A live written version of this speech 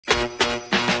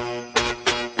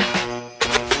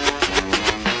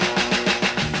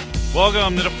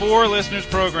Welcome to the Four Listeners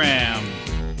Program.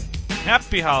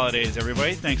 Happy holidays,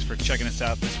 everybody. Thanks for checking us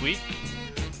out this week.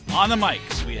 On the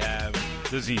mics, we have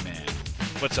the Z-Man.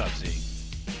 What's up, Z?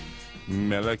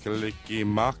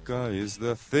 Melikaliki-maka is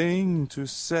the thing to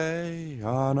say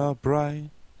on a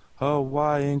bright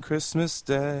Hawaiian Christmas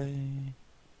day.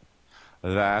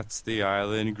 That's the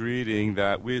island greeting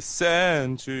that we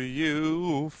send to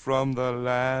you from the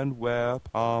land where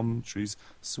palm trees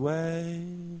sway.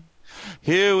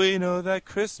 Here we know that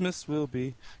Christmas will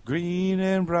be green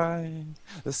and bright,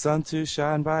 the sun to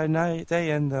shine by night,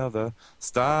 day and the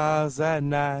stars at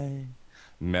night.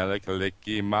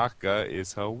 Melikaliki-maka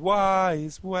is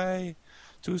Hawaii's way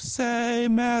to say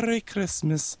Merry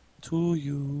Christmas to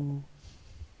you.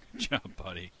 Good job,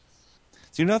 buddy.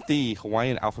 Do you know that the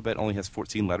Hawaiian alphabet only has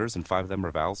 14 letters and 5 of them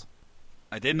are vowels?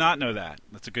 I did not know that.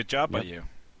 That's a good job by you.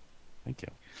 Thank you.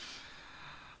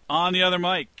 On the other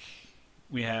mic,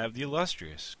 we have the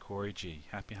illustrious Corey G.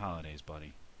 Happy holidays,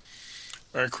 buddy.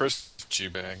 Merry Christmas,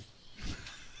 Jew-bag.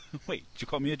 Wait, did you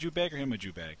call me a Jew bag or him a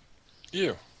Jew bag?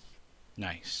 You.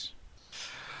 Nice.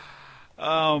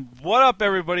 What up,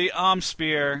 everybody? I'm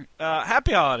Spear.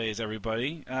 Happy holidays,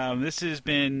 everybody. This has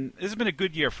been a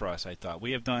good year for us. I thought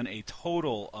we have done a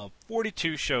total of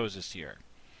 42 shows this year,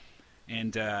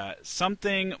 and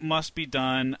something must be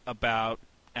done about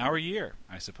our year.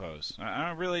 I suppose I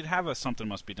don't really have a something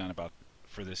must be done about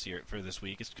for this year, for this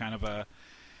week. It's kind of a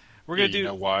we're gonna do. You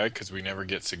know why? Because we never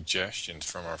get suggestions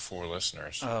from our 4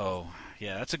 listeners. Oh,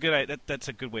 yeah, that's a good that's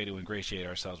a good way to ingratiate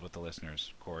ourselves with the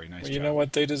listeners, Corey. Nice job. You know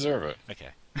what? They deserve it. Okay.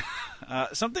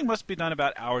 Something must be done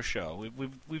about our show.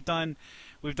 We've done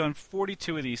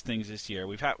 42 of these things this year.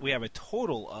 We have a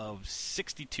total of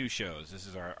 62 shows. This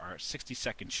is our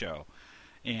 62nd show.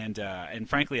 And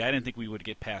frankly, I didn't think we would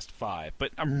get past 5.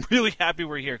 But I'm really happy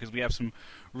we're here because we have some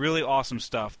really awesome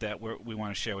stuff that we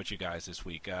want to share with you guys this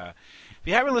week. If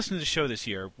you haven't listened to the show this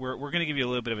year, we're going to give you a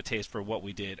little bit of a taste for what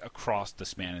we did across the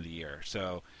span of the year.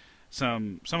 So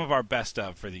some of our best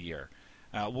of for the year.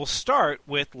 We'll start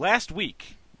with last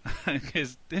week.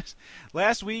 Because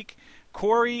last week,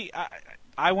 Corey,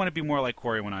 I want to be more like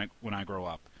Corey when I grow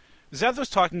up. Zeth was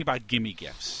talking about gimme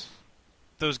gifts.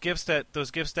 Those gifts that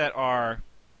are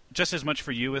just as much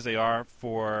for you as they are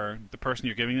for the person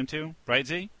you're giving them to, right,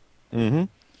 Z? Mm-hmm.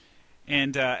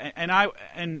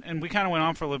 And we kind of went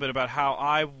on for a little bit about how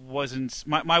I wasn't.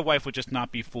 My wife would just not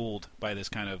be fooled by this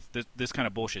kind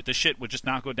of bullshit. This shit would just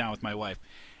not go down with my wife.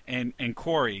 And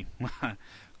Corey,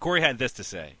 Corey had this to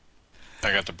say.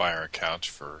 I got to buy her a couch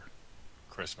for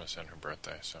Christmas and her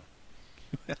birthday, so.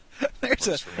 Well,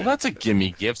 that's a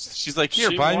gimme gift. She's like,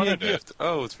 here, buy me a gift.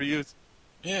 Oh, it's for you.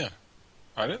 Yeah.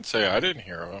 I didn't say I didn't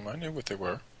hear of them. I knew what they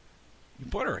were. You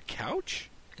bought her a couch?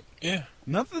 Yeah.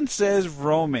 Nothing says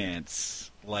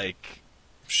romance like...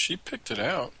 She picked it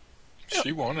out.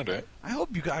 She wanted it. I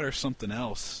hope you got her something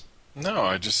else. No,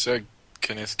 I just said,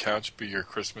 can this couch be your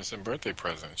Christmas and birthday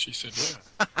present? She said,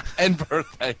 yeah. And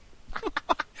birthday.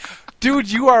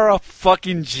 Dude, you are a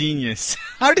fucking genius.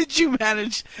 How did you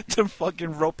manage to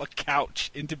fucking rope a couch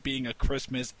into being a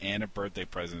Christmas and a birthday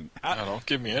present? Don't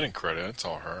give me any credit. It's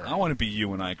all her. I want to be you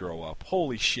when I grow up.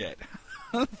 Holy shit.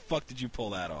 How the fuck did you pull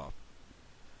that off?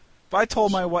 If I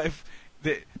told my wife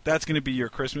that that's going to be your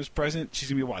Christmas present, she's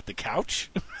going to be, what, the couch?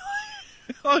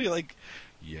 Oh, you're like,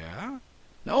 yeah?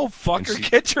 No, fucker,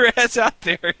 get your ass out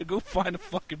there and go find a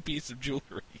fucking piece of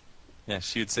jewelry. Yeah,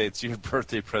 she would say it's your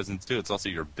birthday present, too. It's also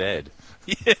your bed.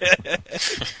 Yeah.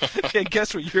 Yeah,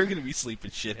 guess where you're going to be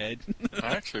sleeping, shithead?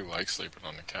 I actually like sleeping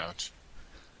on the couch.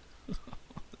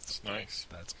 It's nice.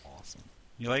 That's awesome.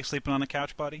 You like sleeping on the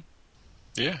couch, buddy?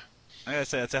 Yeah. I gotta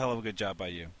say, that's a hell of a good job by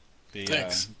you.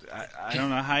 Thanks. I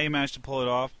don't know how you managed to pull it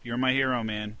off. You're my hero,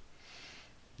 man.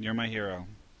 You're my hero.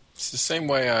 It's the same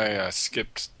way I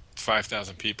skipped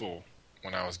 5,000 people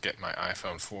when I was getting my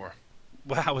iPhone 4.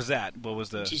 Well, how was that? What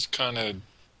was the... Just kind of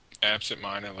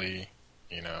absent-mindedly,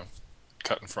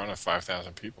 cut in front of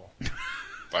 5,000 people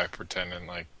by pretending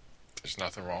like there's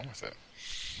nothing wrong with it.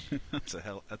 That's a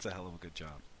hell of a good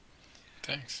job.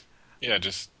 Thanks. Yeah,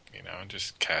 just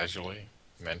casually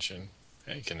mention,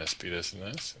 hey, can this be this and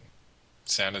this? And it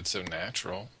sounded so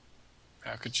natural.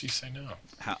 How could she say no?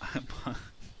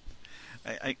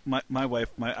 My wife,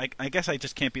 I guess I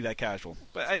just can't be that casual.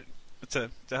 But it's a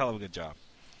hell of a good job.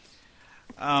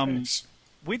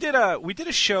 We did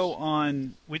a show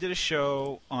on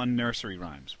nursery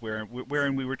rhymes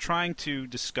wherein we were trying to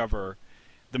discover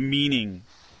the meaning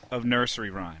of nursery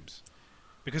rhymes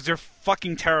because they're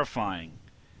fucking terrifying.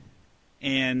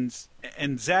 And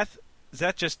Zeth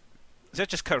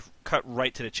just cut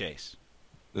right to the chase.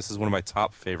 This is one of my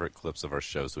top favorite clips of our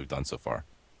shows we've done so far.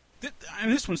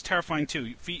 And this one's terrifying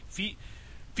too. Fee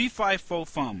fi fo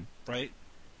fum, right?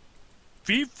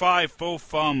 Fee fi fo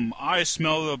fum. I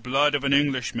smell the blood of an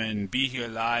Englishman. Be he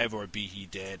alive or be he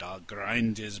dead, I'll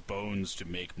grind his bones to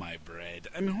make my bread.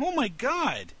 I mean, oh my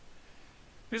God!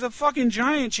 There's a fucking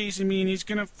giant chasing me, and he's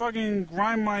gonna fucking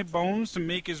grind my bones to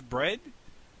make his bread.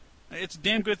 It's a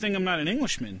damn good thing I'm not an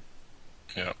Englishman.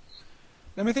 Yeah.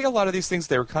 I mean, I think a lot of these things,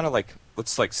 they were kind of like,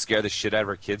 let's like scare the shit out of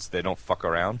our kids. They don't fuck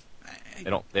around.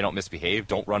 They don't misbehave.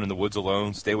 Don't run in the woods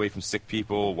alone. Stay away from sick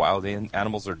people. Wild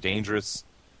animals are dangerous.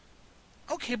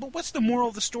 Okay, but what's the moral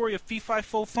of the story of Fee Fi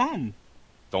Fo Fum?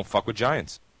 Don't fuck with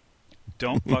giants.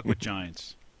 Don't fuck with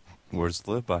giants. Words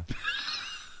to live by.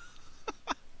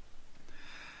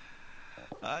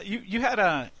 You had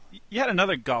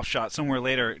another golf shot somewhere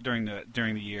later during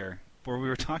the year where we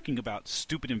were talking about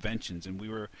stupid inventions, and we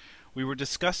were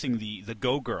discussing the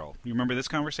Go Girl. You remember this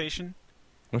conversation?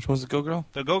 Which one's the Go Girl?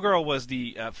 The Go Girl was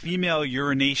the female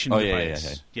urination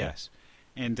device. Yeah. Yes,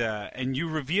 and you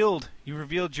revealed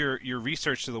your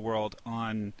research to the world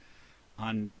on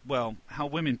well, how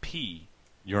women pee.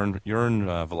 Urine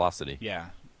velocity. Yeah,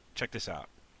 check this out.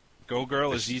 Go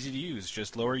Girl is easy to use.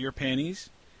 Just lower your panties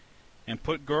and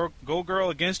put Go Girl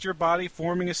against your body,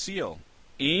 forming a seal.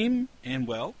 Aim and,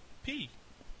 well, pee.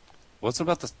 What's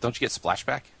about this? Don't you get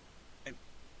splashback?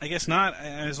 I guess not,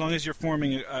 as long as you're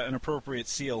forming an appropriate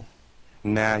seal.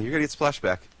 Nah, you're going to get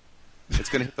splashback. It's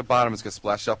going to hit the bottom, it's going to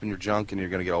splash up in your junk, and you're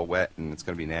going to get all wet, and it's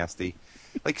going to be nasty.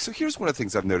 Like, so here's one of the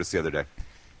things I've noticed the other day.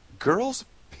 Girls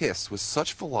piss with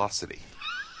such velocity.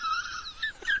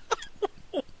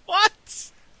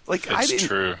 What? Like, It's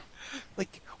true.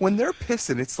 Like, when they're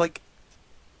pissing, it's like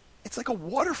a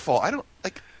waterfall. I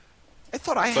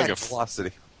thought I had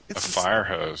velocity. It's a fire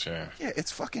hose, yeah. Yeah,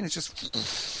 it's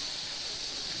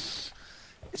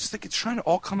just like it's trying to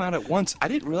all come out at once. I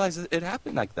didn't realize it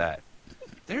happened like that.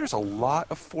 There's a lot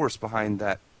of force behind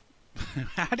that.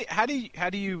 How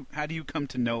do you come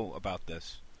to know about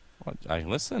this? Well, I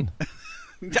listen.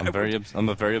 I'm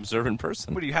a very observant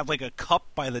person. What do you have, like a cup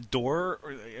by the door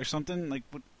or something? Like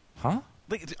what? Huh?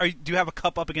 Like, do you have a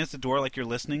cup up against the door like you're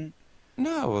listening?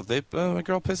 No, a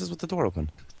girl pisses with the door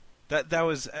open. That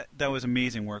was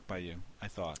amazing work by you, I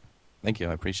thought. Thank you,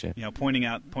 I appreciate it. You know, pointing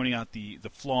out the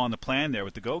flaw in the plan there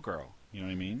with the Go Girl. You know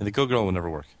what I mean? And the Go Girl will never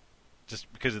work.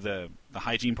 Just because of the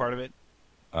hygiene part of it?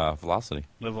 Velocity.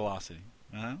 The velocity.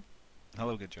 Uh-huh.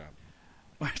 Hello, good job.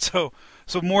 All right, so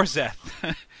more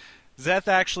Zeth. Zeth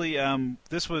actually,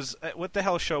 this was, what the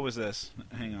hell show was this?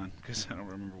 Hang on, because I don't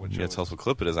remember what show it was. Tell us what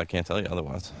clip it is. I can't tell you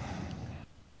otherwise.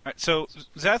 All right, so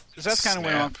Zeth kind of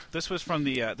went off. This was from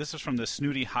the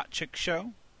Snooty Hot Chick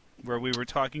show, where we were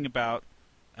talking about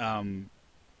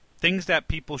things that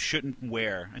people shouldn't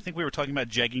wear. I think we were talking about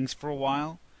jeggings for a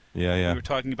while. Yeah. We were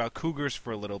talking about cougars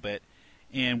for a little bit,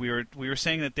 and we were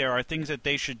saying that there are things that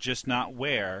they should just not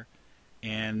wear,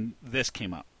 and this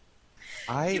came up.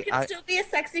 You can still be a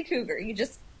sexy cougar. You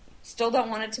just still don't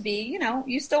want it to be,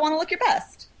 you still want to look your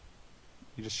best.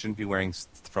 You just shouldn't be wearing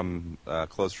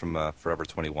clothes from Forever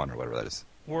 21 or whatever that is.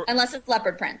 Unless it's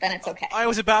leopard print, then it's okay. I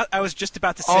was just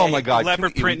about to say, oh my God,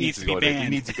 leopard print needs to be banned. You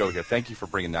need to go here. Thank you for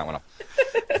bringing that one up.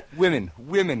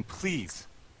 Women, please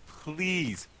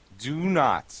do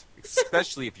not,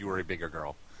 especially if you are a bigger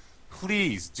girl,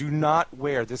 please do not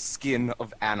wear the skin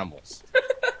of animals.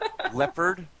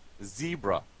 Leopard,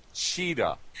 zebra,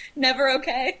 cheetah. Never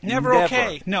okay. Never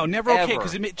okay. No, never okay,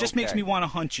 because it just makes me want to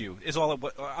hunt you. Is all.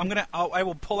 I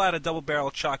will pull out a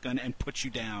double-barreled shotgun and put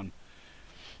you down.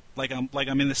 Like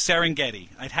I'm in the Serengeti.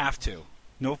 I'd have to.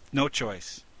 No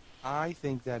choice. I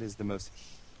think that is the most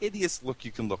hideous look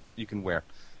you can wear.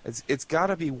 It's got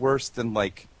to be worse than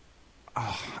like.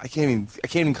 I can't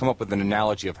even come up with an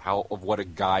analogy of what a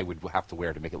guy would have to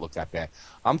wear to make it look that bad.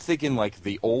 I'm thinking like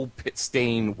the old pit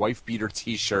stain wife beater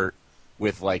T-shirt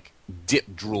with like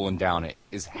dip drooling down it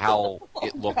is how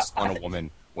it looks on a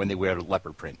woman when they wear the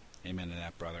leopard print. Amen to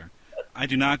that, brother. I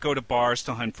do not go to bars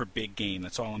to hunt for big game.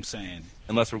 That's all I'm saying.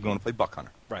 Unless we're going to play buck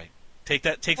hunter. Right. Take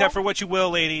that for what you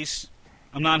will, ladies.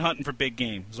 I'm not hunting for big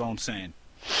game. Is all I'm saying.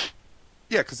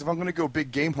 Yeah, because if I'm going to go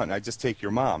big game hunting, I just take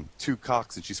your mom, 2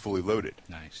 cocks, and she's fully loaded.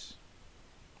 Nice.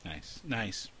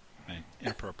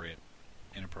 Inappropriate.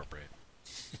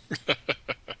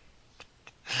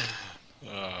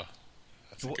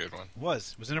 That's a good one.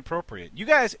 Was inappropriate. You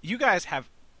guys have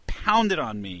pounded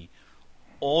on me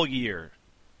all year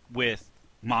with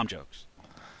mom jokes.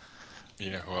 You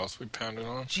know who else we pounded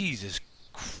on? Jesus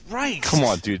Christ! Come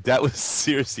on, dude. That was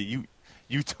seriously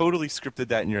you totally scripted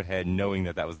that in your head, knowing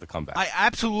that was the comeback. I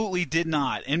absolutely did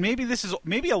not, and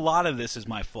maybe a lot of this is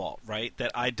my fault, right?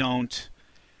 That I don't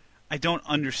I don't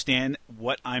understand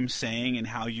what I'm saying and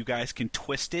how you guys can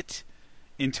twist it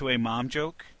into a mom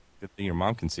joke. Good thing your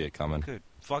mom can see it coming. Good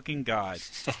fucking God.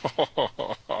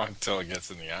 Until it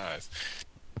gets in the eyes.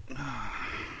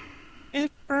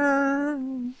 It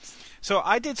burns. So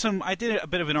I did a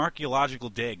bit of an archaeological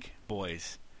dig,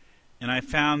 boys, and I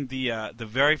found the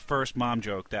very first mom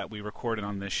joke that we recorded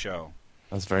on this show.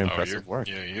 That's very impressive work.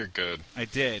 Yeah, you're good. I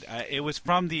did. It was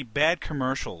from the Bad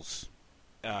Commercials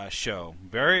show,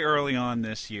 very early on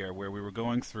this year, where we were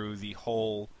going through the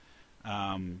whole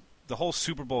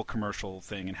Super Bowl commercial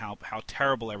thing and how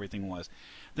terrible everything was.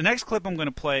 The next clip I'm going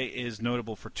to play is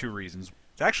notable for two reasons.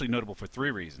 It's actually notable for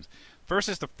three reasons. First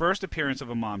is the first appearance of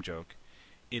a mom joke.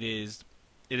 It is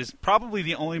probably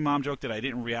the only mom joke that I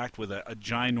didn't react with a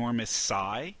ginormous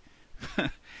sigh.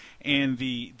 And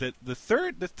the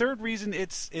third reason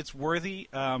it's worthy.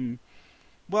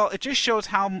 Well, it just shows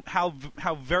how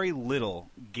very little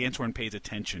Gantorn pays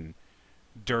attention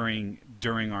during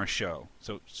our show.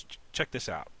 So check this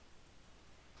out.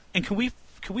 And can we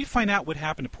find out what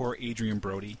happened to poor Adrian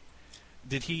Brody?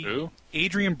 Who?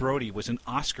 Adrian Brody was an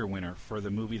Oscar winner for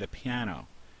the movie The Piano.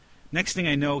 Next thing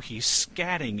I know, he's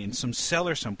scatting in some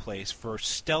cellar someplace for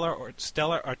Stella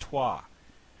Artois.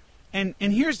 And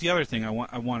here's the other thing I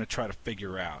want to try to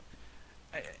figure out.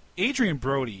 Adrian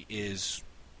Brody is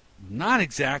not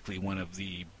exactly one of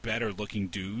the better looking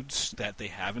dudes that they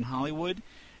have in Hollywood,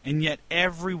 and yet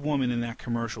every woman in that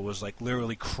commercial was like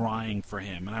literally crying for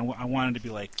him, and I wanted to be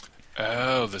like,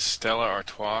 oh, the Stella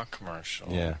Artois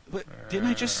commercial. Yeah. but didn't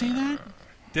I just say that?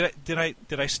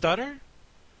 Did I stutter?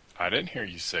 I didn't hear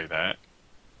you say that.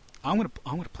 I'm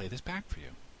gonna play this back for you.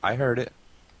 I heard it.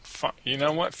 You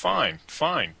know what? Fine.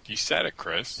 You said it,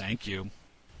 Chris. Thank you.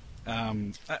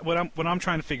 What I'm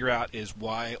trying to figure out is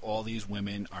why all these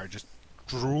women are just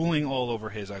drooling all over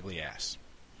his ugly ass.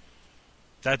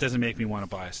 That doesn't make me want to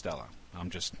buy a Stella.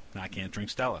 I can't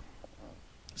drink Stella.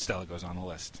 Stella goes on the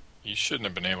list. You shouldn't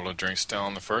have been able to drink Stella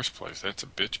in the first place. That's a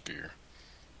bitch beer.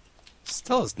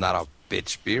 Stella's not a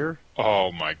bitch beer.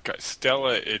 Oh my God,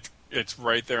 Stella! It's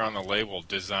right there on the label,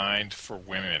 designed for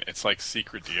women. It's like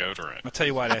secret deodorant. I'll tell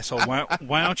you what, asshole.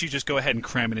 Why don't you just go ahead and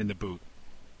cram it in the boot?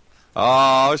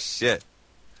 Oh shit!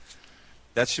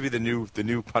 That should be the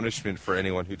new punishment for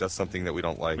anyone who does something that we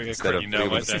don't like. You know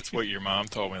what? That's what your mom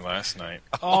told me last night.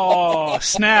 Oh,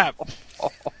 snap!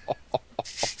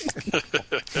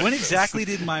 When exactly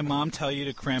did my mom tell you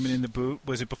to cram it in the boot?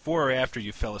 Was it before or after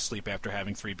you fell asleep after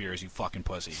having 3 beers, you fucking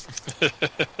pussy?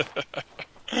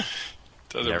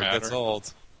 Doesn't Never matter. gets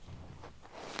old.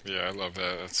 Yeah, I love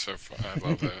that. That's so fun. I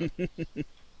love that.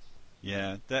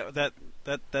 Yeah,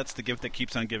 that's the gift that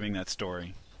keeps on giving, that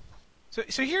story.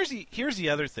 So here's the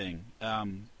other thing that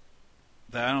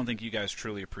I don't think you guys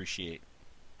truly appreciate.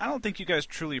 I don't think you guys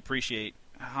truly appreciate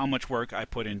how much work I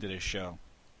put into this show.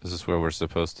 Is this where we're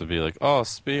supposed to be like, oh,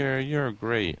 Spear, you're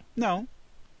great? No.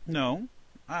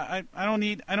 I don't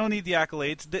need the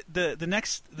accolades.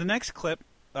 The next clip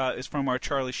is from our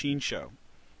Charlie Sheen show.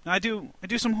 Now I do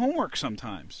some homework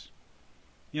sometimes.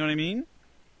 You know what I mean?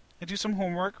 I do some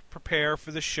homework, prepare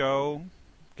for the show,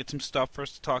 get some stuff for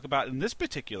us to talk about. In this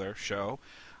particular show,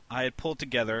 I had pulled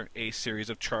together a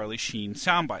series of Charlie Sheen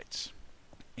sound bites.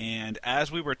 And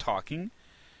as we were talking,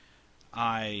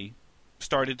 I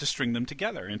started to string them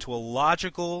together into a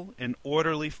logical and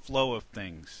orderly flow of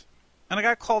things. And I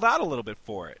got called out a little bit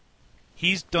for it.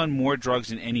 He's done more drugs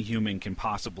than any human can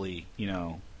possibly,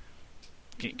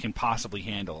 can possibly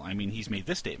handle. I mean, he's made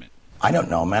this statement. I don't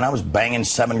know, man. I was banging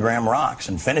 7-gram rocks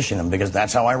and finishing them because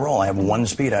that's how I roll. I have one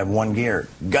speed. I have one gear.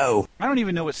 Go. I don't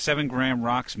even know what 7-gram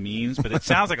rocks means, but it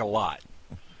sounds like a lot.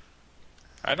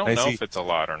 I don't know if it's a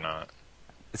lot or not.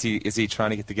 Is he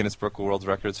trying to get the Guinness Book of World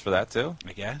Records for that too?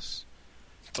 I guess.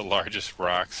 The largest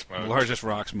rock smoked. The largest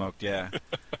rock smoked, yeah.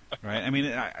 Right? I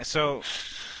mean,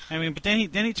 but then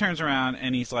he turns around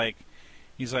and he's like,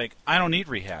 I don't need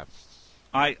rehab.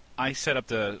 I set up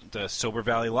the Sober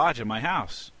Valley Lodge in my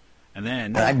house. And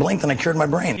then I blinked and I cured my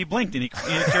brain. He blinked and he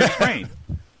cured his brain.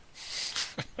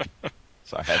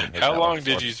 So I hadn't hit How that long one did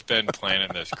before. you spend planning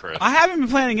this, Chris? I haven't been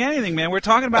planning anything, man. We're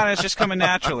talking about it. It's just coming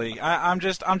naturally. I'm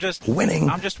just winning.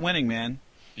 I'm just winning, man.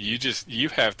 You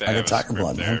have to I have got a tiger script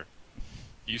blood, there. man.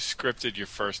 You scripted your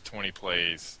first 20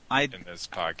 plays in this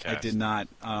podcast. I did not.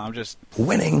 I'm just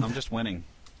winning. I'm just winning.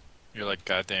 You're like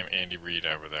goddamn Andy Reid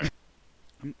over there.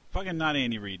 I'm fucking not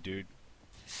Andy Reid, dude.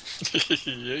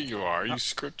 Yeah, you are. You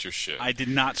script your shit. I did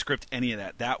not script any of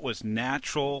that. That was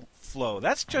natural flow.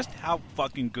 That's just how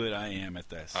fucking good I am at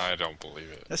this. I don't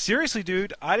believe it. Seriously,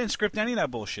 dude. I didn't script any of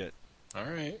that bullshit. All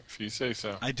right, if you say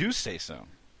so. I do say so.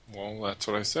 Well, that's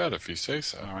what I said, if you say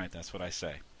so. All right, that's what I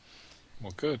say.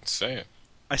 Well, good. Say it.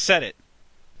 I said it.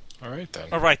 All right then.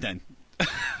 All right then.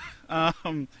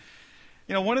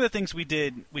 One of the things we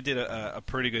did a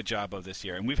pretty good job of this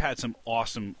year, and we've had some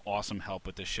awesome help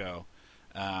with the show,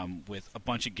 with a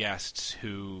bunch of guests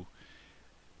who,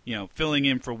 filling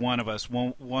in for one of us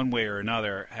one way or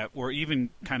another, or even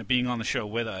kind of being on the show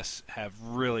with us, have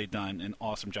really done an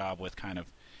awesome job with kind of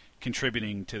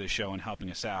contributing to the show and helping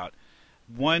us out.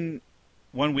 One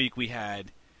week we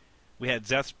had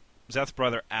Zeth's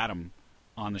brother Adam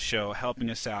on the show helping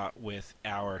us out with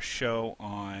our show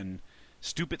on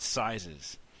stupid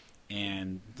sizes.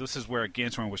 And this is where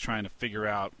Gansworm was trying to figure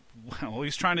out, well, he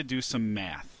was trying to do some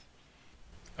math.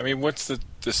 I mean, what's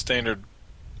the standard,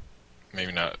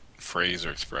 maybe not phrase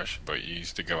or expression, but you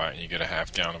used to go out and you get a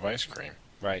half gallon of ice cream.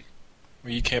 Right.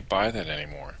 Well, you can't buy that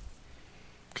anymore.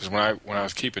 Because when I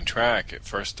was keeping track, it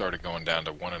first started going down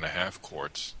to 1.5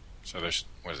 quarts. So there's,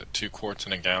 2 quarts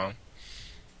in a gallon?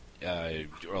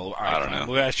 Well, I don't know.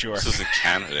 Well, yeah, sure. This isn't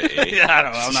Canada, eh? Yeah, I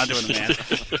don't know. I'm not doing the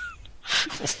math.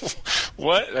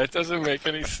 What? That doesn't make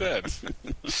any sense.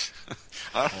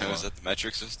 I don't know. Is that the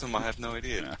metric system? I have no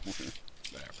idea.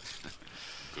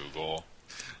 Google.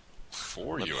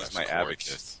 4 Let me U.S. use my quarts.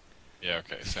 abacus. Yeah,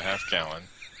 okay. So half gallon,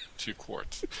 2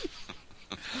 quarts.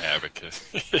 Abacus.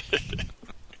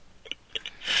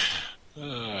 I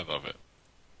love it.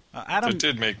 Adam, It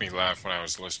did make me laugh when I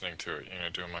was listening to it,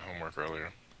 doing my homework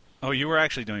earlier. oh, you were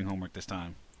actually doing homework this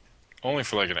time. Only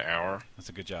for like an hour, That's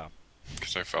a good job.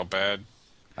 because I felt bad.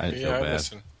 I didn't feel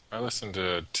bad. I listened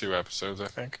to 2 episodes, I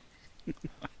think. I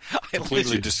Completely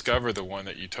listened- discovered the one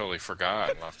that you totally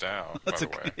forgot and left out, by That's the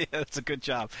way. yeah, that's a good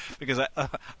job, because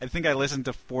I think I listened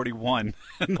to 41,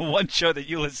 and the one show that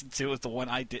you listened to was the one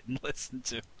I didn't listen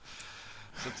to.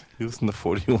 You listened to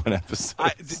 41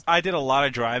 episodes. I did a lot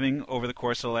of driving over the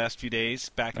course of the last few days,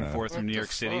 back and forth from What New the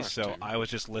York City, fuck, so dude? I was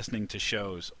just listening to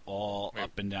shows all Wait.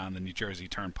 up and down the New Jersey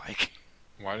Turnpike.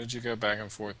 Why did you go back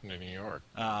and forth into New York?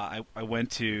 I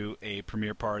went to a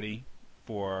premiere party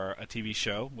for a TV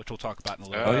show, which we'll talk about in a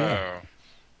little Oh, bit.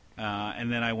 yeah.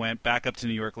 And then I went back up to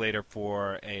New York later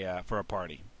for a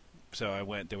party. So I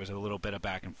went. There was a little bit of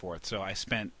back and forth. So I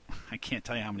spent, I can't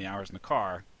tell you how many hours in the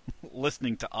car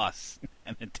listening to us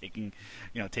and then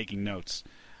taking notes.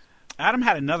 Adam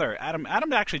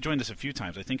actually joined us a few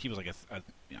times. I think he was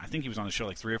I think he was on the show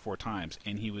like 3 or 4 times,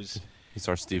 and he was. He's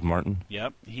our Steve Martin.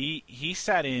 Yep. He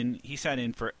sat in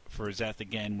for Zeth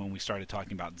again when we started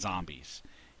talking about zombies,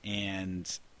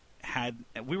 and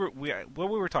what we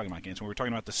were talking about, Gans? We were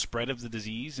talking about the spread of the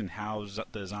disease and how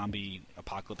the zombie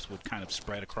apocalypse would kind of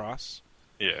spread across.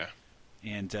 Yeah.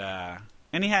 And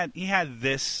he had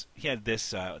this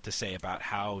to say about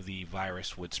how the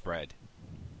virus would spread.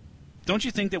 Don't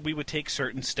you think that we would take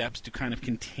certain steps to kind of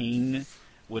contain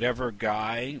whatever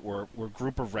guy or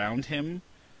group around him?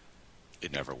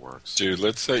 It never works. Dude,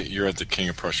 let's say you're at the King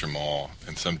of Prussia Mall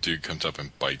and some dude comes up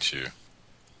and bites you.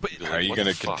 But How are you what going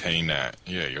the to fuck? contain that?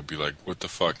 Yeah, you'll be like, what the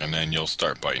fuck? And then you'll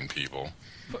start biting people.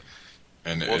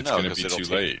 And Well, it's no, going to 'cause be it'll too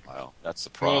take late. a while. That's the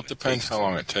problem. Well, it depends how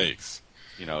long it takes.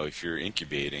 If you're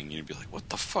incubating, you'd be like, what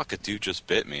the fuck? A dude just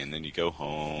bit me. And then you go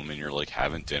home and you're like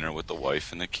having dinner with the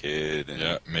wife and the kid. And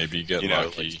Yeah, maybe you get You know,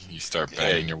 lucky. like- You start Yeah.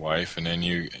 banging your wife, and then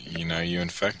you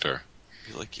infect her.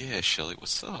 be like, yeah, Shelly,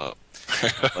 what's up?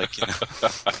 Like, and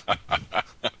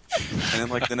then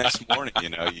like the next morning, you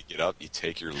get up, you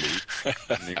take your leap,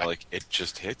 and you're like, it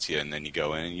just hits you. And then you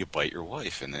go in and you bite your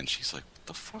wife. And then she's like, what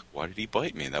the fuck? Why did he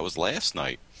bite me? That was last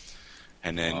night.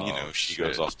 And then, Oh, she shit.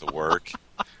 goes off to work.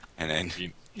 And then,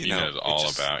 He knows all it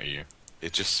just, about you.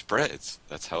 It just spreads.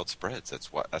 That's how it spreads.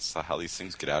 That's how these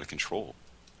things get out of control.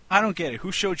 I don't get it.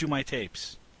 Who showed you my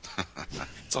tapes?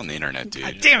 It's on the internet, dude.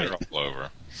 God damn it! They're all over.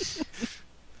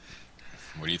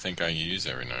 What do you think I use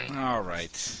every night? All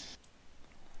right.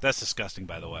 That's disgusting,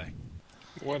 by the way.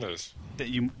 What is? That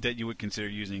you would consider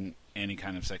using any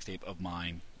kind of sex tape of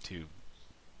mine to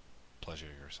pleasure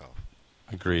yourself.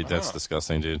 Agreed. That's Ah.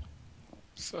 disgusting, dude.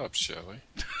 What's up, Shelly?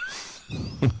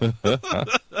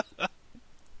 That's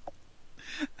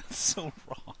so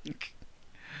wrong.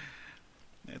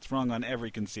 It's wrong on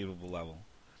every conceivable level.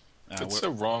 That's so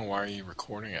wrong. Why are you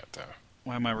recording it, though?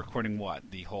 Why am I recording what?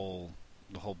 The whole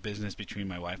business between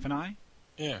my wife and I?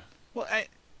 Yeah. Well,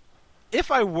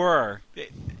 if I were,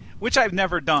 which I've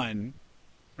never done,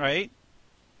 right?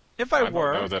 If I don't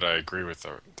were, know that I agree with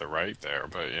the right there,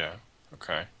 but yeah.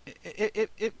 Okay.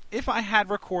 if I had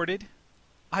recorded,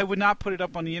 I would not put it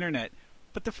up on the internet.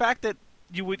 But the fact that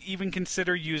you would even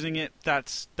consider using it,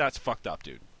 that's fucked up,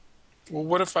 dude. Well,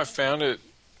 what if I found it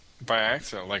by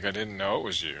accident? Like I didn't know it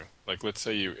was you. Like let's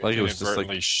say you Like, it was just,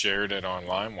 inadvertently like- shared it on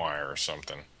LimeWire or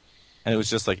something. And it was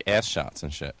just like ass shots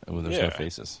and shit. There's no Yeah.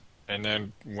 faces. And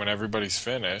then when everybody's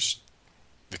finished,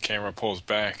 the camera pulls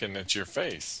back and it's your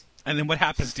face. And then what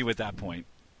happens to you at that point?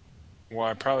 Well,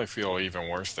 I probably feel even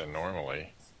worse than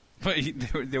normally. But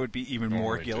there would be even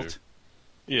more Normally guilt.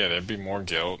 do. Yeah, there'd be more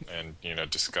guilt and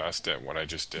disgust at what I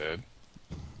just did.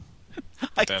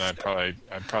 But then I'd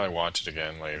probably watch it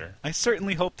again later. I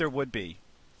certainly hope there would be.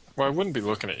 Well, I wouldn't be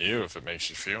looking at you if it makes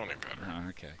you feel any better. Oh,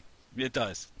 okay, it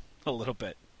does a little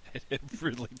bit. It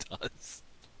really does.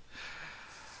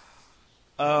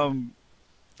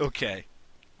 Okay,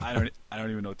 I don't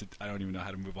even know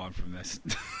how to move on from this.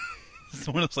 It's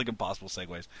one of those like impossible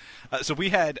segues. So we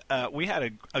had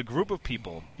a group of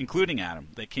people, including Adam,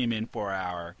 that came in for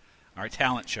our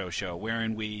talent show,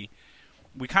 wherein we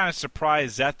kind of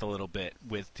surprised Zeth a little bit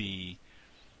with the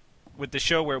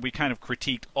show where we kind of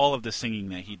critiqued all of the singing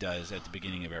that he does at the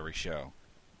beginning of every show.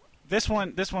 This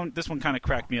one kind of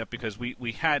cracked me up because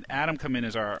we had Adam come in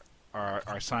as our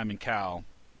Simon Cowell.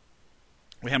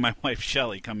 We had my wife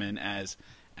Shelley come in as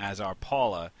our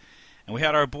Paula, and we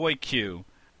had our boy Q.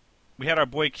 We had our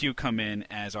boy Q come in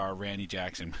as our Randy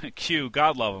Jackson. Q,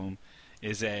 God love him,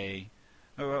 is a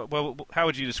well. How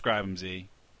would you describe him, Z?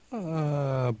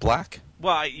 Black?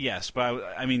 Well, yes,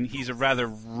 but I mean he's a rather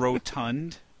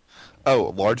rotund. Oh, a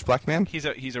large black man? He's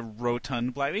a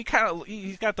rotund black.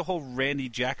 He's got the whole Randy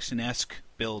Jackson-esque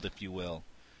build, if you will.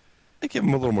 I give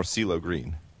him a little more CeeLo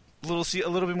green. A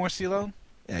little bit more CeeLo?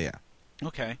 Yeah.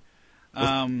 Okay.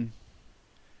 I'm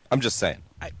just saying.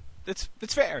 It's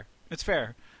fair. It's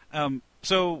fair.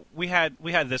 So we had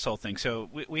this whole thing. So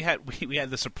we had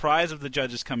the surprise of the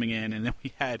judges coming in, and then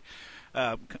we had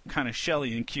kind of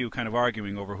Shelley and Q kind of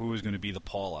arguing over who was going to be the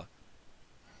Paula.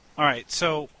 All right,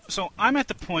 so I'm at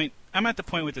the point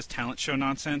with this talent show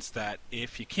nonsense that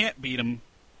if you can't beat them,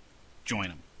 join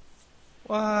them.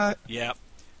 What? Yep.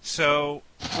 So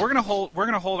we're gonna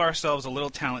hold ourselves a little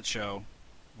talent show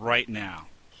right now,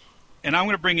 and I'm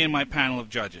gonna bring in my panel of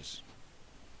judges.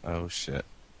 Oh shit!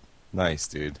 Nice,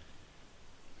 dude.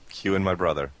 Q and my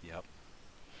brother. Yep.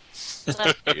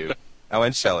 Q. Oh,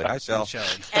 and Shelley. Hi, Shell.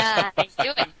 How you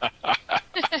doing?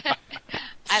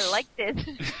 I like this.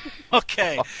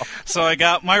 Okay, so I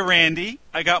got my Randy,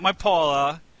 I got my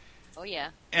Paula. Oh yeah.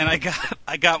 And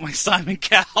I got my Simon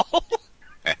Cowell. All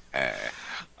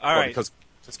right. Because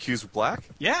Q's black?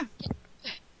 Yeah.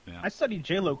 I studied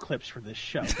J-Lo clips for this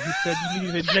show. You said you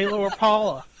needed J-Lo or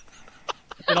Paula.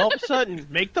 And all of a sudden,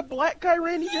 make the black guy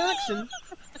Randy Jackson.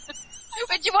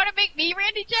 But you want to make me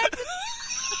Randy Jackson?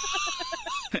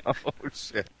 Oh,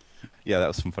 shit. Yeah, that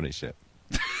was some funny shit.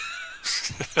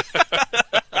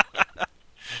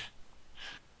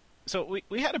 So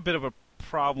we had a bit of a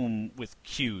problem with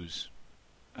Q's.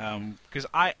 Because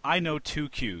I know two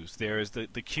Q's. There is the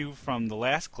Q from the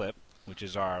last clip, which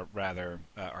is our rather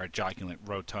our joculent,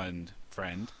 rotund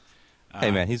friend.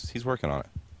 Hey, man, he's working on it.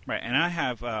 Right, and I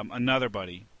have another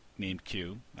buddy named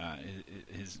Q.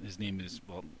 His name is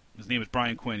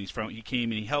Brian Quinn. He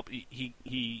came and he helped.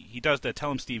 He does the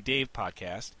Tell 'em Steve Dave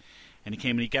podcast, and he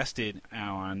came and he guested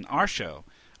on our show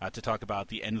to talk about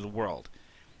the end of the world.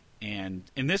 And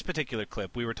in this particular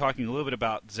clip, we were talking a little bit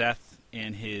about Zeth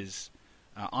and his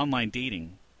online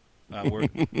dating,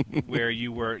 where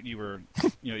you were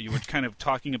kind of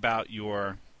talking about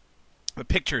your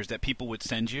pictures that people would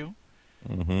send you.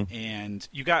 Mm-hmm. And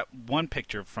you got one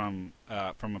picture from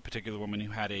a particular woman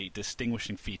who had a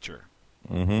distinguishing feature.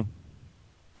 Mm-hmm.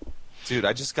 Dude,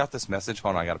 I just got this message.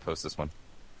 Hold on, I got to post this one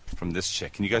from this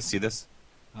chick. Can you guys see this?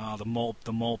 Oh, the mole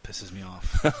pisses me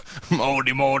off.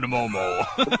 Moldy, mo. Mo.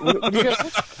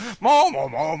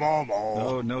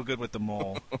 Oh, no good with the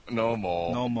mole. No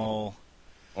mole. No mole.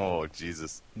 Oh,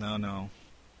 Jesus. No.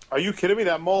 Are you kidding me?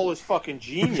 That mole is fucking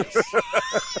genius.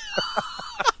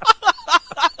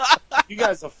 You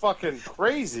guys are fucking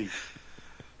crazy.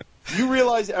 You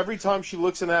realize every time she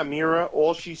looks in that mirror,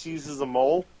 all she sees is a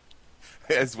mole?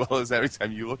 As well as every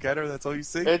time you look at her, that's all you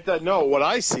see? No, what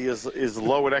I see is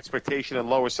lowered expectation and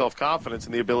lower self-confidence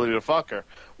in the ability to fuck her.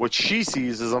 What she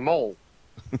sees is a mole.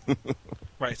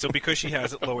 Right, so because she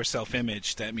has lower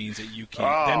self-image, that means that you can't.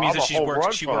 Oh, that means that I'm she for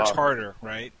works her. harder,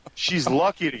 right? She's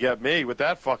lucky to get me with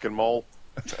that fucking mole.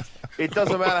 It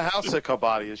doesn't matter how sick her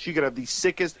body is. She could have the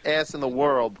sickest ass in the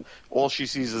world. All she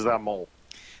sees is that mole.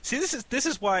 See, this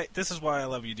is why I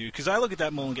love you, dude. Because I look at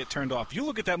that mole and get turned off. You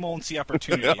look at that mole and see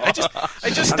opportunity. I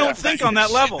just don't think on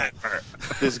that level.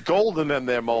 There's gold in them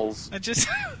there moles. I just.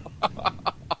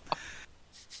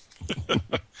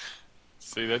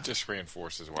 See, that just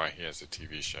reinforces why he has a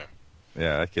TV show.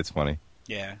 Yeah, that kid's funny.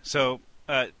 Yeah. So,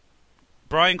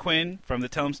 Brian Quinn from the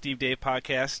Tell 'em Steve Dave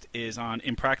podcast is on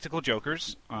Impractical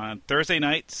Jokers on Thursday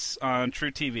nights on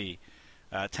True TV,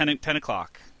 10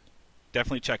 o'clock.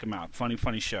 Definitely check them out.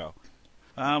 Funny show.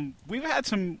 We've had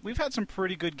some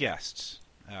pretty good guests.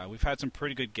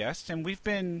 And we've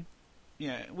been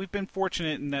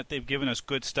fortunate in that they've given us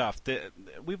good stuff.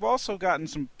 We've also gotten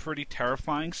some pretty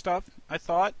terrifying stuff, I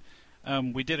thought.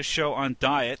 We did a show on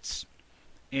diets,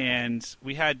 and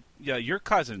we had your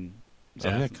cousin,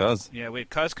 Zeph. Oh, yeah, Cuz. Yeah, we had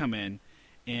Cuz come in,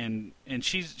 and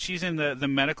she's in the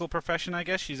medical profession, I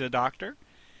guess. She's a doctor.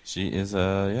 She is,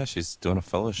 she's doing a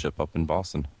fellowship up in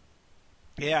Boston.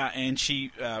 Yeah, and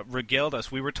she regaled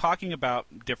us. We were talking about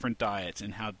different diets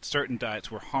and how certain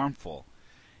diets were harmful,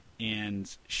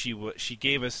 and she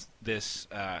gave us this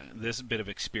bit of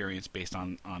experience based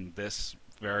on this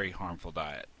very harmful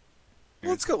diet.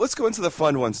 Let's go into the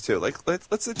fun ones too. Like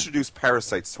let's introduce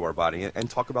parasites to our body and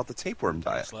talk about the tapeworm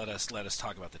diet. Yes, let us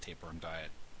talk about the tapeworm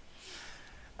diet.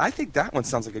 I think that one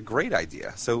sounds like a great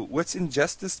idea. So let's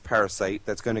ingest this parasite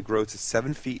that's going to grow to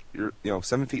 7 feet,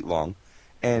 7 feet long,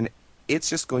 and it's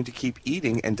just going to keep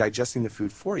eating and digesting the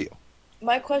food for you.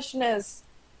 My question is,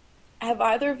 have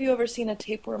either of you ever seen a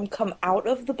tapeworm come out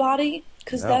of the body?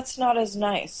 Because that's not as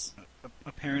nice.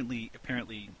 Apparently,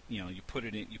 you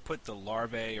put the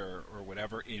larvae or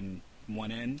whatever in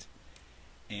one end,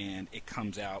 and it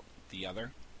comes out the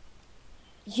other.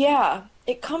 Yeah,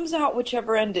 it comes out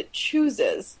whichever end it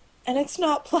chooses, and it's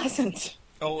not pleasant.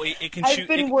 Oh, it can. I've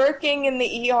been working in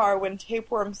the ER when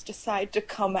tapeworms decide to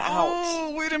come out.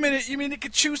 Oh, wait a minute! You mean it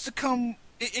could choose to come?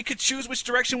 It could choose which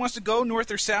direction it wants to go,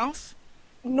 north or south?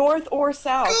 North or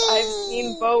south. I've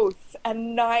seen both,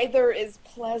 and neither is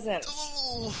pleasant.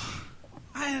 Oh,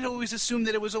 I had always assumed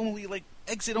that it was only like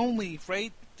exit only,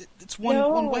 right? It's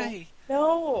one way.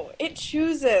 No, it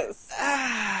chooses.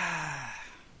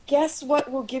 Guess what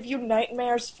will give you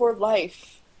nightmares for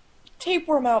life?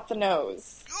 Tapeworm out the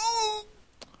nose.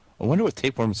 I wonder what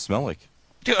tapeworms smell like.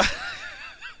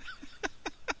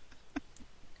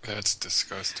 That's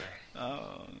disgusting.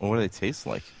 What do they taste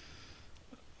like?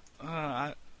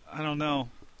 I don't know.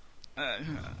 I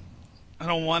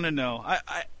don't want to know.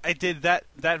 I did that.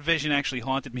 That vision actually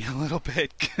haunted me a little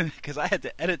bit because I had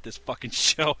to edit this fucking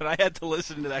show and I had to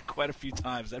listen to that quite a few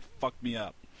times. That fucked me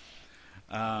up.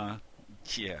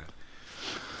 Yeah.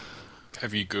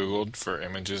 Have you Googled for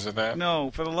images of that? No,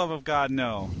 for the love of God,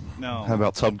 no. How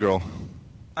about Tub Girl?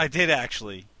 I did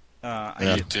actually.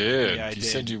 You did. Yeah, I you did.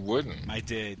 said you wouldn't. I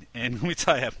did, and let me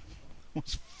tell you, I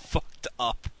was fucked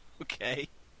up. Okay.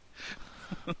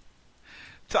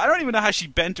 So I don't even know how she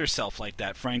bent herself like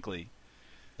that, frankly.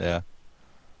 Yeah.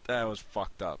 That was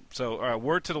fucked up. So,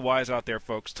 word to the wise out there,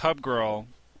 folks. Tub Girl.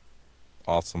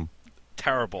 Awesome.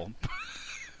 Terrible.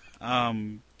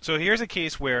 So here's a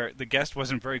case where the guest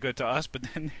wasn't very good to us, but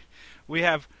then we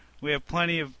have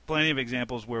plenty of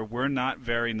examples where we're not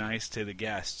very nice to the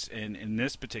guests. And in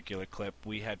this particular clip,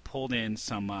 we had pulled in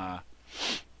some.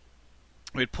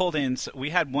 We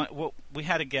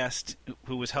had a guest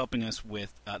who was helping us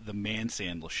with the Man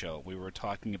Sandal show. We were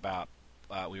talking about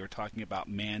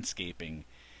manscaping,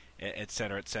 et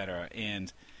cetera,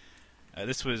 and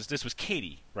this was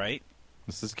Katie, right?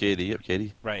 This is Katie. Yep,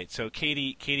 Katie. Right. So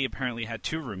Katie apparently had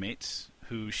two roommates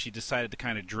who she decided to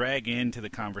kind of drag into the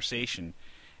conversation,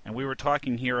 and we were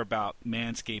talking here about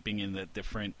manscaping and the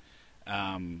different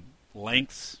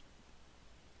lengths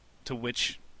to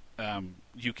which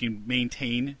you can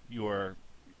maintain your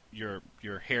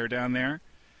hair down there.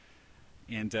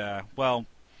 And well,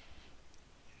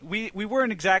 we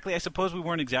weren't exactly. I suppose we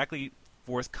weren't exactly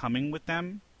forthcoming with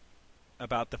them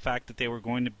about the fact that they were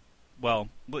going to. Well,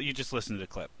 you just listen to the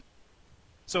clip.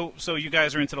 So you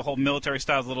guys are into the whole military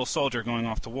style little soldier going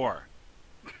off to war.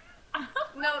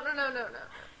 No.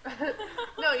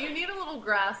 No, you need a little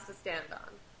grass to stand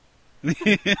on.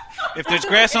 If there's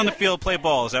grass on the field, play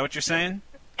ball. Is that what you're saying?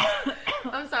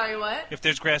 I'm sorry, what? If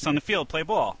there's grass on the field, play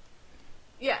ball.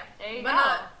 Yeah, there you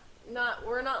but go.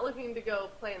 we're not looking to go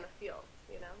play in the field,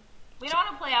 you know? We don't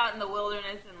want to play out in the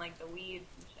wilderness and like the weeds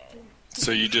and shit.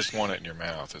 So you just want it in your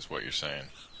mouth, is what you're saying?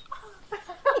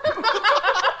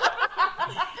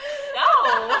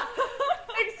 No.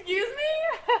 Excuse me?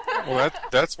 Well,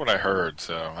 that's what I heard.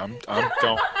 So I'm going. I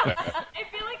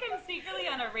feel like I'm secretly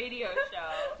on a radio show.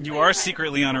 You are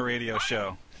secretly on a radio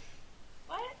show.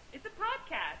 What? It's a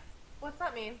podcast. What's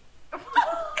that mean? What?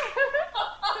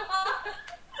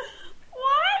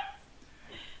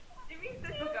 It means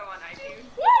this will go on iTunes.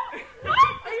 What?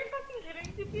 Are you fucking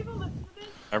kidding? Do people listen to this?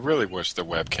 I really wish the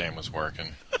webcam was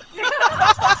working.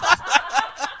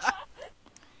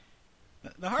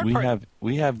 The hard part.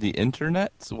 We have the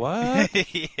internet. What?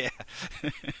 Yeah.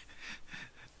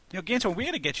 Gantor, we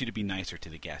got to get you to be nicer to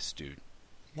the guests, dude.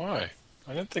 Why?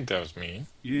 I didn't think that was mean.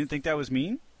 You didn't think that was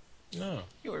mean? No.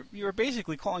 You were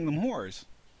basically calling them whores.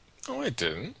 Oh, I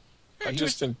didn't. I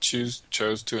just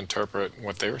chose to interpret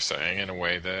what they were saying in a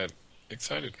way that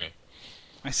excited me.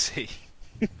 I see.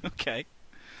 Okay.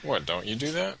 What, don't you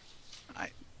do that?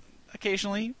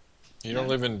 Occasionally. You don't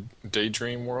live in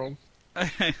daydream world?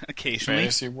 Occasionally.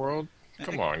 Fantasy world?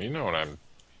 Come on, you know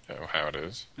how it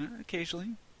is.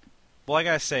 Occasionally. Well, I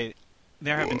gotta say,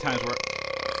 there have been times where...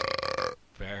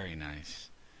 Very nice.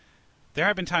 There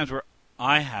have been times where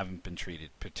I haven't been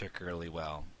treated particularly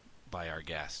well by our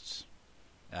guests.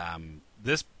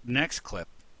 This next clip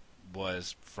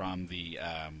was from the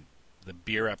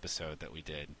beer episode that we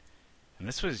did. And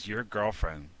this was your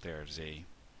girlfriend there, Z.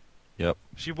 Yep.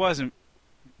 She wasn't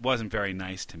very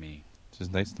nice to me. She's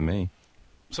nice to me.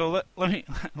 So let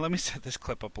me set this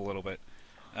clip up a little bit.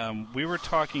 We were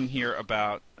talking here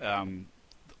about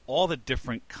all the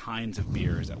different kinds of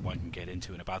beers that one can get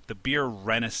into, and about the beer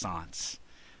renaissance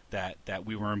that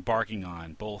we were embarking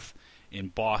on, both in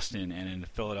Boston and in the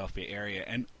Philadelphia area.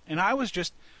 And I was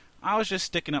just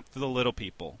sticking up for the little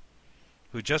people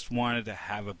who just wanted to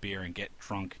have a beer and get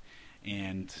drunk.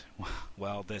 And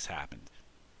well, this happened.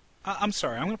 I'm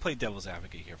sorry. I'm going to play devil's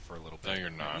advocate here for a little bit. No, you're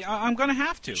not. Yeah, I'm going to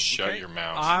have to. Shut your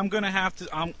mouth. I'm going to have to.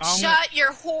 Shut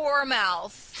your whore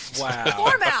mouth. Wow.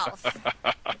 Whore mouth.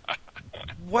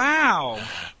 Wow.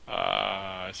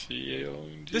 She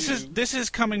owned This is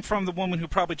coming from the woman who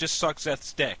probably just sucked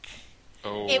Seth's dick.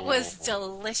 Oh. It was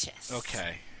delicious.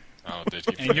 Okay. Oh, did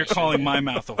you? And you're calling my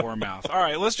mouth a whore mouth. All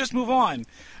right, let's just move on.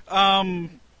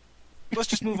 Let's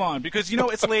just move on because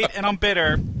it's late and I'm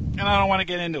bitter and I don't want to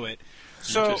get into it.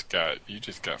 So you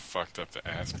just got fucked up the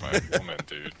ass by a woman,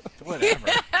 dude. Whatever.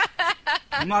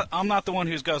 I'm not the one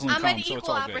who's guzzling I'm cum, an so it's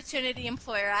equal all good. opportunity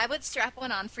employer. I would strap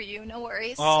one on for you. No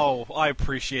worries. Oh, I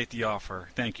appreciate the offer.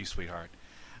 Thank you, sweetheart.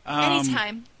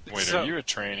 Anytime. Wait, are you a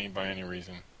tranny by any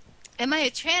reason? Am I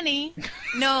a tranny?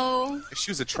 No. If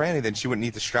she was a tranny, then she wouldn't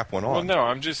need to strap one on. Well, no,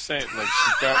 I'm just saying, like,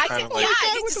 she's got kind of like...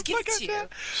 I just give it to you.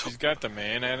 She's got the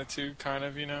man attitude, kind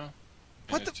of, And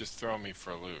it's just throwing me for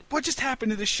a loop. What just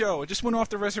happened to the show? It just went off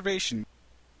the reservation.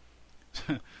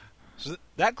 So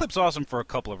that clip's awesome for a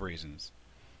couple of reasons.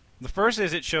 The first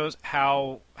is it shows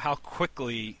how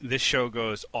quickly this show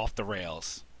goes off the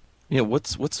rails. Yeah,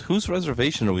 whose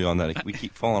reservation are we on that we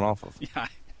keep falling off of? Yeah.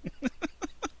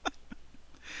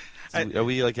 Are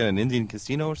we like in an Indian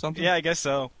casino or something? Yeah, I guess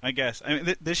so. I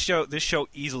mean, this show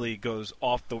easily goes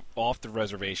off the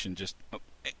reservation just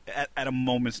at a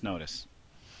moment's notice.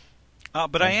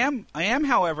 But I am,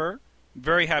 however,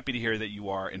 very happy to hear that you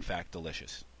are in fact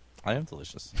delicious. I am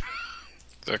delicious.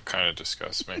 That kind of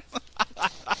disgusts me.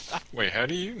 Wait, how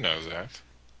do you know that?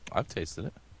 I've tasted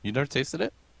it. You never tasted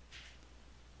it?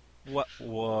 What?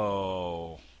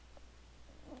 Whoa.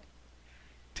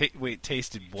 Wait,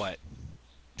 tasted what?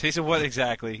 Tasted what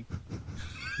exactly?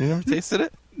 You never tasted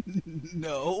it?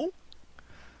 No.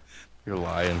 You're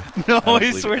lying. No,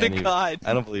 I swear to God.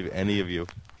 I don't believe any of you.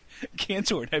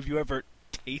 Cantor, have you ever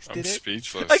tasted it? I'm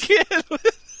speechless. I can't.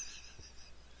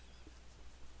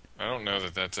 I don't know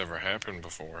that that's ever happened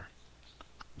before.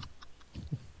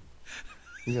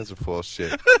 You guys are full of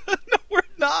shit. No, we're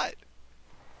not.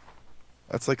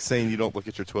 That's like saying you don't look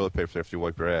at your toilet paper after you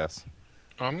wipe your ass.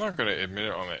 I'm not going to admit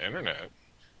it on the internet.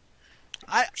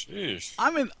 Jeez.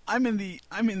 I'm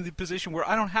in the position where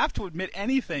I don't have to admit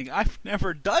anything. I've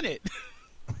never done it.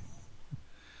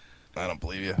 I don't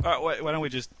believe you. All right, why don't we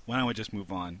just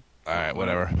move on? All right,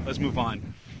 whatever. Let's move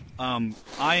on.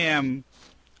 I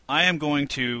am going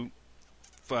to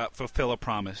fulfill a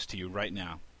promise to you right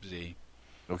now, Z.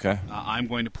 Okay. I'm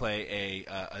going to play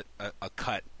a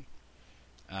cut.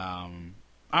 I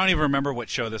don't even remember what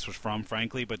show this was from,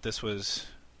 frankly, but this was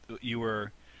you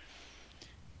were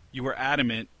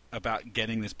adamant about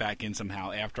getting this back in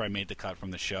somehow after I made the cut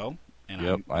from the show. And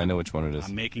yep, I know which one it is.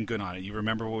 I'm making good on it. You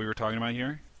remember what we were talking about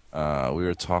here? We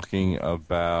were talking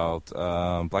about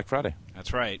Black Friday.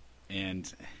 That's right. And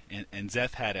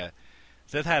Zeth had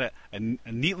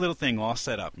a neat little thing all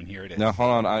set up, and here it is. Now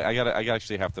hold on, I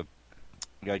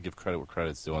gotta give credit where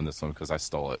credit's due on this one because I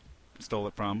stole it. Stole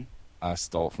it from? I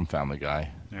stole it from Family Guy.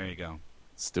 There you go.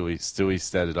 Stewie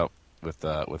set it up with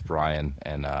Brian,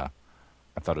 and I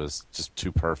thought it was just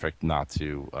too perfect not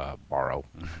to borrow.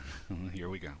 Here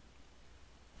we go.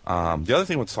 The other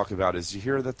thing we'll talk about is you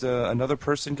hear that another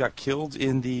person got killed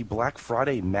in the Black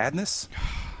Friday madness.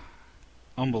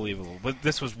 Unbelievable. But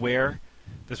this was where?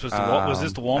 This was was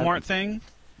this the Walmart thing?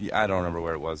 Yeah, I don't remember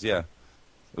where it was. Yeah,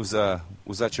 it was.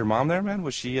 Was that your mom there, man?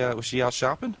 Was she out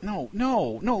shopping? No.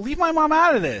 Leave my mom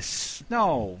out of this.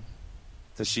 No.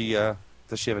 Does she have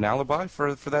an alibi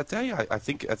for that day? I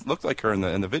think it looked like her in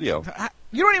the video.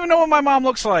 You don't even know what my mom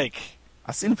looks like.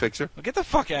 I seen a picture. Well, get the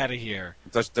fuck out of here.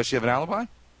 Does she have an alibi?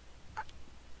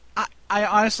 I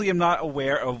honestly am not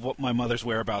aware of what my mother's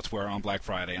whereabouts were on Black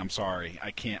Friday. I'm sorry.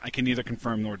 I can neither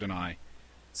confirm nor deny.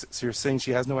 So you're saying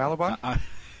she has no alibi?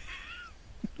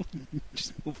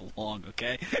 Just move along,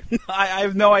 okay? I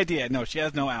have no idea. No, she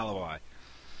has no alibi.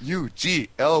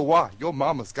 UGLY. Your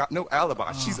mama's got no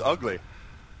alibi. She's ugly.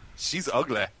 She's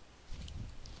ugly.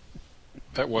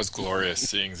 That was glorious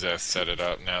seeing Zeth set it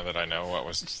up now that I know what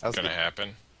was going to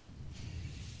happen.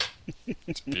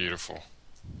 It's beautiful.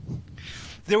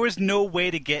 There was no way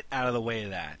to get out of the way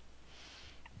of that.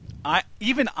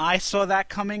 I saw that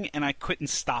coming, and I couldn't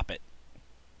stop it.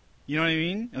 You know what I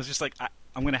mean? It was just like,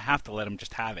 I'm going to have to let him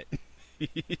just have it.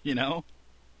 You know?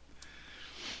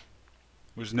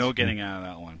 There's no getting out of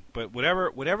that one. But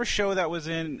whatever show that was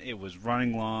in, it was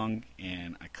running long,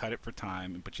 and I cut it for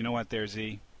time. But you know what, there,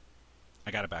 Z?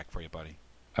 I got it back for you, buddy.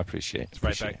 I appreciate it.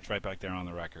 It's right back there on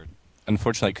the record.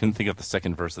 Unfortunately, I couldn't think of the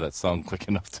second verse of that song quick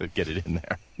enough to get it in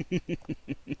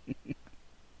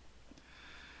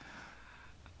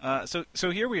there.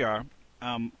 So here we are.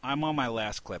 I'm on my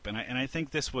last clip, and I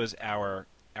think this was our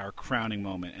crowning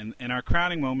moment, and our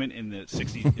crowning moment in the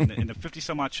 50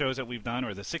 some odd shows that we've done,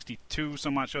 or the 62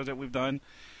 some odd shows that we've done.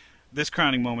 This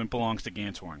crowning moment belongs to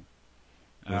Ganshorn.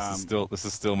 This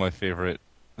is still my favorite.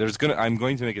 I'm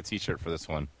going to make a T-shirt for this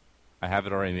one. I have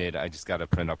it already made. I just got to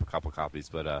print up a couple copies,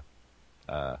 but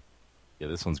yeah,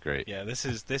 this one's great. Yeah, this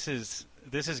is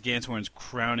Ganshorn's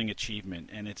crowning achievement,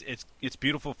 and it's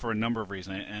beautiful for a number of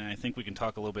reasons, and I think we can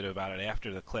talk a little bit about it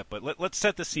after the clip. But let's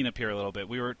set the scene up here a little bit.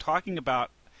 We were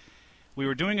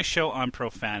doing a show on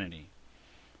profanity,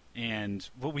 and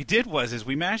what we did is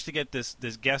we managed to get this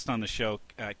guest on the show,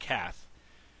 Kath,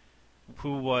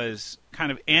 who was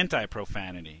kind of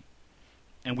anti-profanity.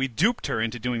 And we duped her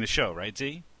into doing the show, right,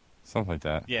 Z? Something like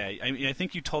that. Yeah, I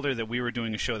think you told her that we were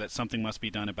doing a show that something must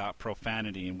be done about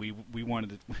profanity, and we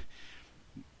wanted to.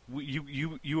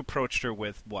 You approached her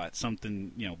with what?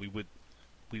 Something, we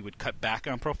would cut back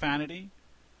on profanity.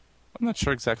 I'm not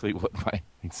sure exactly what my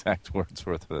exact words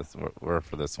were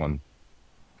for this one.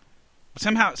 But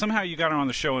somehow you got her on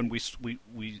the show, and we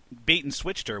bait and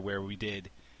switched her where we did.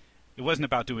 It wasn't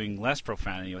about doing less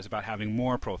profanity; it was about having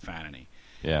more profanity.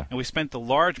 Yeah. And we spent the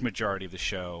large majority of the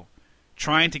show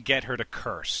trying to get her to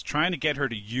curse, trying to get her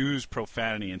to use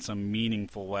profanity in some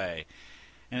meaningful way.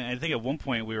 And I think at one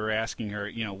point we were asking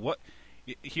her, what?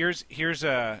 Here's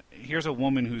a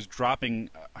woman who's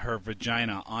dropping her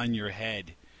vagina on your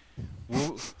head.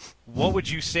 What would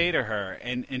you say to her?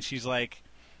 And she's like,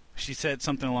 she said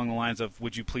something along the lines of,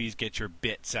 "Would you please get your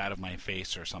bits out of my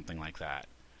face?" or something like that.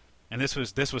 And this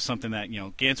was something that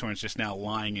Ganshorn's just now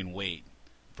lying in wait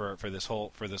for this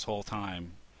whole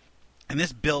time, and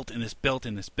this built, and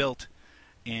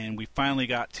we finally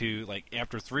got to, like,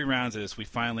 after 3 rounds of this, we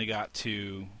finally got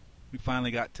to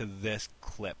this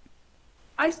clip.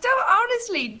 I still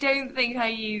honestly don't think I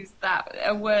used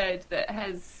a word that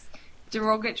has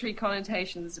derogatory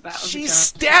connotations about. She's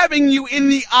stabbing you in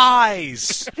the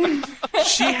eyes.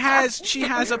 She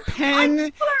has a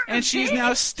pen, and she's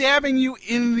now stabbing you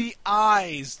in the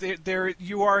eyes.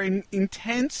 You are in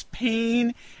intense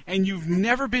pain, and you've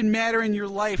never been madder in your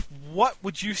life. What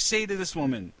would you say to this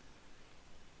woman?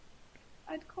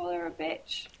 I'd call her a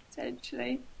bitch,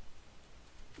 essentially.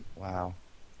 Wow.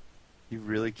 You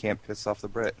really can't piss off the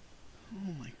Brit.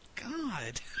 Oh my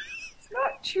God.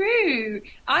 Not true.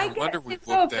 I wonder get we pissed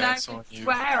off, whooped and I ass on would you.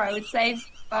 swear. I would say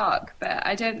fuck, but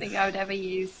I don't think I would ever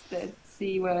use the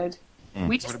C word.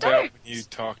 We just What about don't. when you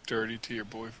talk dirty to your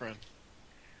boyfriend?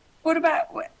 What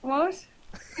about what?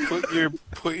 Put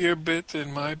your bits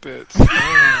in my bits.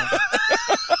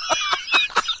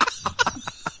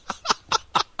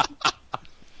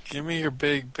 Give me your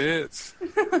big bits.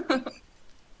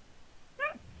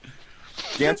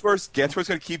 Ganshorn's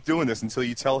going to keep doing this until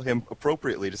you tell him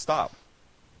appropriately to stop.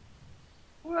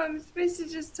 Well, I'm supposed to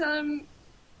just tell him,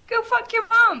 go fuck your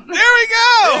mum. There we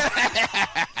go!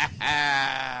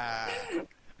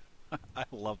 I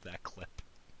love that clip.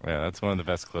 Yeah, that's one of the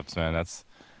best clips, man.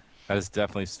 That is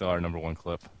definitely still our number one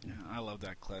clip. Yeah, I love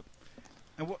that clip.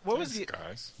 And what was the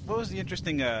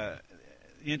interesting end,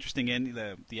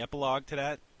 the epilogue to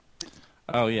that?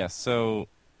 Oh yeah, so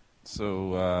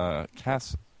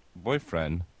Cass'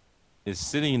 boyfriend is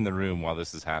sitting in the room while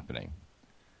this is happening,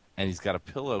 and he's got a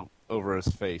pillow over his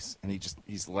face, and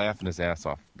he's laughing his ass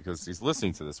off because he's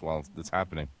listening to this while it's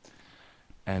happening.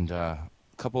 And a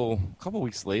couple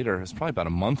weeks later, it's probably about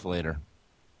a month later,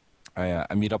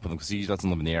 I meet up with him because he doesn't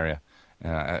live in the area,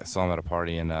 and I saw him at a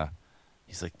party, and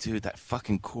he's like, "Dude, that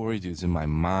fucking Corey dude's in my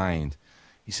mind.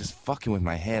 He's just fucking with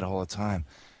my head all the time.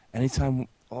 Anytime,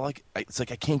 it's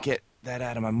like I can't get that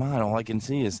out of my mind. All I can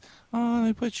see is, oh,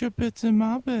 they put your bits in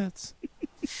my bits."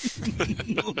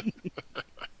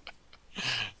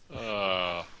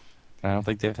 I don't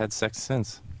think they've had sex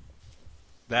since.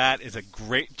 That is a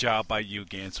great job by you,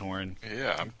 Ganshorn.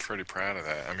 Yeah, I'm pretty proud of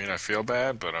that. I mean, I feel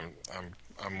bad, but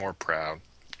I'm more proud.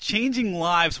 Changing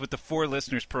lives with the 4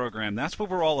 Listeners program. That's what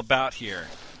we're all about here.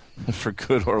 For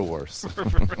good or worse.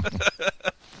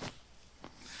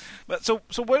 But so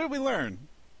what did we learn?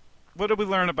 What did we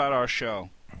learn about our show?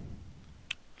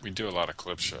 We do a lot of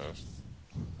clip shows.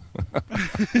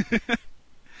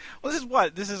 Well, this is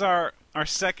what? This is our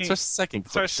second. It's our second clip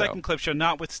It's our show. second clip show,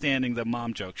 notwithstanding the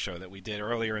mom joke show that we did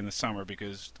earlier in the summer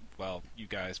because, well, you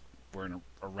guys weren't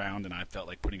around and I felt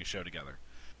like putting a show together.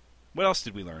 What else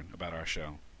did we learn about our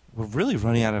show? We're really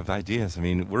running out of ideas. I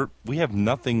mean, we have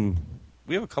nothing.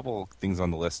 We have a couple things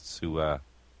on the list to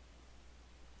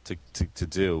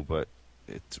do, but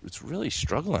it's really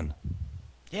struggling.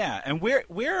 Yeah, and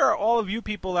where are all of you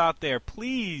people out there?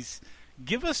 Please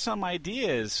give us some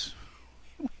ideas.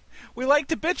 We like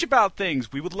to bitch about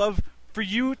things. We would love for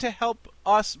you to help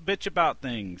us bitch about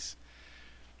things.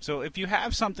 So if you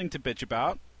have something to bitch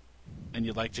about and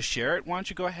you'd like to share it, why don't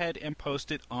you go ahead and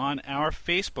post it on our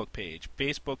Facebook page,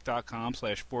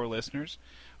 facebook.com/4listeners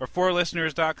or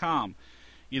 4listeners.com.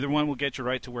 Either one will get you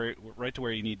right to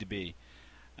where you need to be.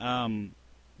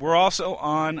 We're also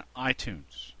on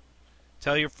iTunes.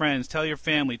 Tell your friends, tell your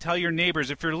family, tell your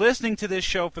neighbors. If you're listening to this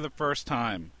show for the first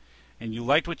time and you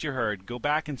liked what you heard, go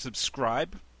back and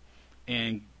subscribe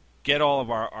and get all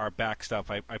of our back stuff.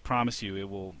 I promise you, it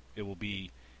will be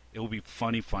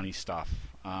funny stuff.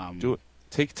 Do it.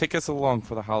 Take us along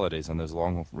for the holidays on those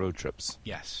long road trips.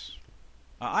 Yes,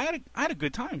 I had a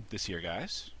good time this year,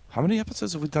 guys. How many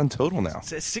episodes have we done total now?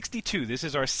 It's 62. This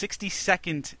is our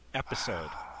 62nd episode.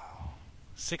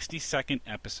 62nd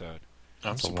episode.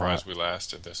 I'm surprised we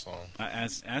lasted this long.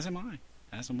 As am I.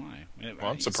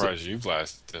 Well, I'm surprised you've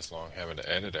lasted this long, having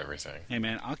to edit everything. Hey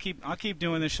man, I'll keep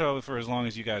doing this show for as long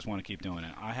as you guys want to keep doing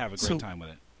it. I have a great time with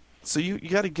it. So you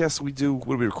got to guess what do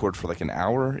we record for, like an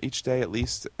hour each day at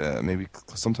least? Maybe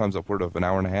sometimes upward of an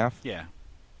hour and a half? Yeah.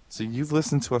 So you've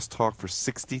listened to us talk for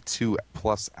 62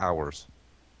 plus hours.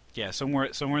 Yeah, somewhere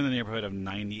in the neighborhood of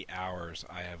 90 hours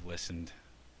I have listened.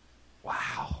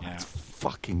 Wow, Yeah. that's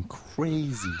fucking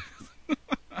crazy.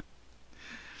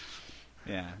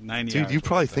 Yeah, 90 Dude, hours. you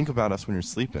probably think about us when you're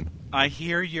sleeping. I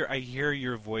hear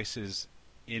your voices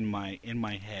in my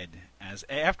head. As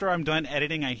after I'm done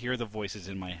editing, I hear the voices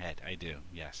in my head. I do.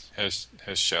 Yes. Has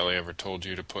Shelley ever told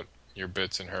you to put your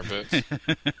bits in her bits?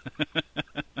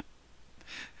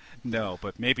 No,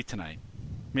 but maybe tonight.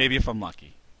 Maybe if I'm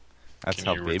lucky. That's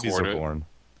how babies are born.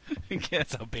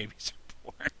 That's how babies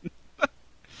are born.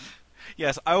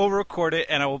 Yes, I will record it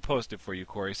and I will post it for you,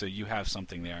 Corey, so you have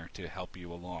something there to help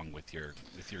you along with your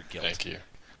guilt. Thank you.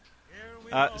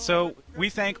 So we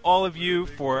thank all of you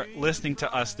for listening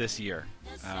to us this year.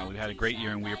 We've had a great year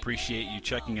and we appreciate you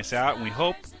checking us out, and we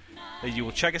hope that you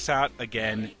will check us out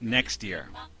again next year.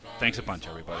 Thanks a bunch,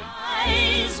 everybody.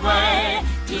 Way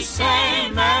to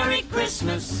say Merry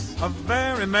Christmas. A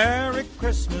very Merry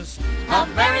Christmas. A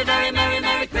very, very Merry,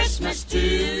 Merry Christmas to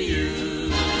you.